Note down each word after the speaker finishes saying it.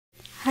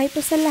Hi po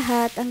sa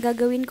lahat. Ang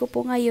gagawin ko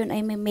po ngayon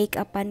ay may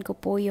make-upan ko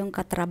po yung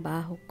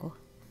katrabaho ko.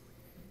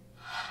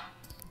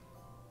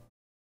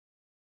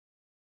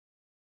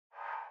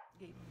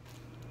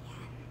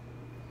 Yan.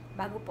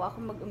 Bago po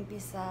ako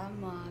mag-umpisa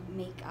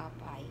mag-makeup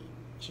ay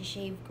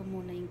shave ko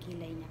muna yung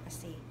kilay niya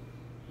kasi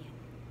yan.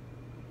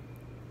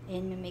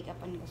 Ayan, may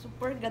make-upan ko.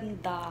 Super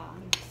ganda.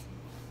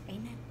 Ay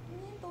na.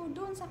 Ayan to.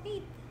 Doon,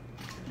 sakit.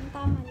 Yung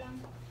tama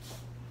lang.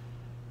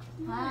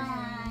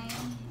 Hi.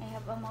 I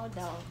have a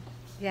model.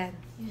 Yan.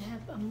 You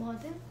have a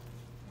model?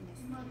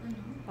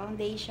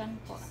 Foundation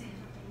po.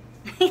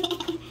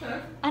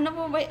 Ano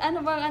po ba?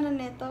 Ano bang ano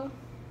nito?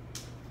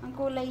 Ang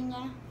kulay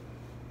niya?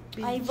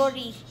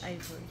 Ivory.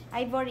 Ivory.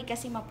 Ivory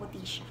kasi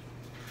maputi siya.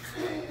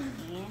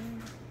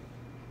 Ayan.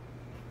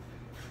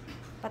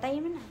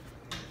 Patayin mo na.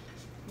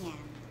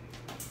 Yan.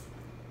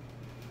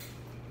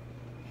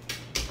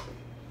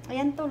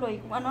 Ayan tuloy.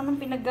 Kung ano-anong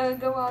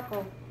pinaggagawa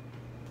ko.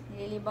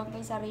 Nililibang ko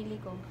yung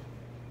sarili ko.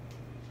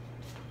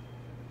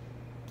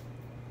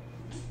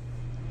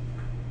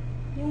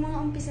 Yung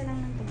mga umpisa lang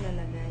ng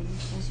paglalagay,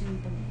 tapos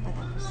yung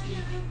pagtatapos.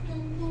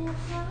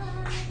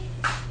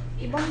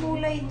 Ibang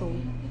kulay ito.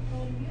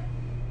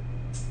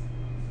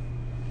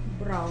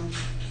 Brown.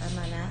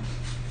 Tama na?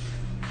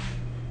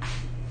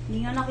 Hindi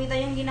nga nakita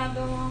yung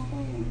ginagawa ko.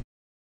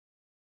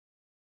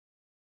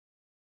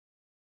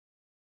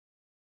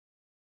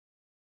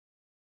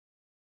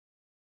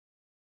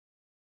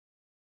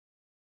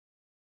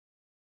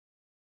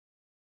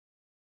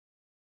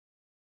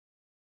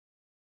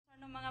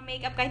 Ano mga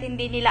makeup kahit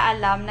hindi nila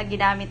alam na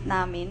ginamit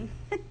namin.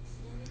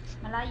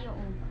 Malayo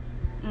oh.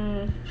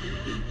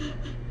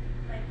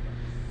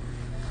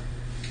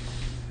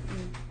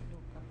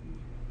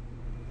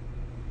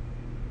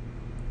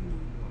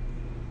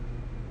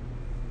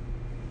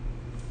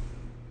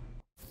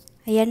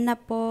 Ayan na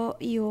po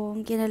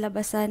yung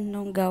kinalabasan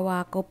nung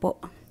gawa ko po.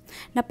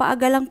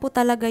 Napaaga lang po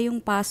talaga yung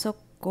pasok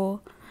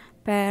ko.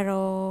 Pero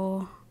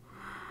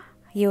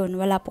yun,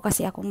 wala po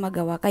kasi akong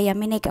magawa. Kaya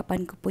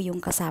minake-upan ko po yung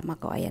kasama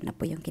ko. Ayan na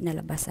po yung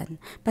kinalabasan.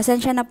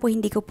 Pasensya na po,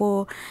 hindi ko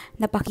po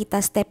napakita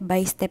step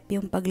by step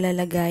yung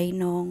paglalagay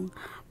ng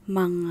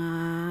mga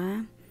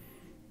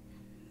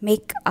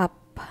make-up.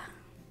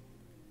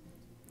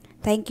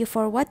 Thank you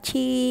for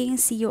watching.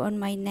 See you on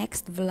my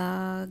next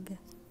vlog.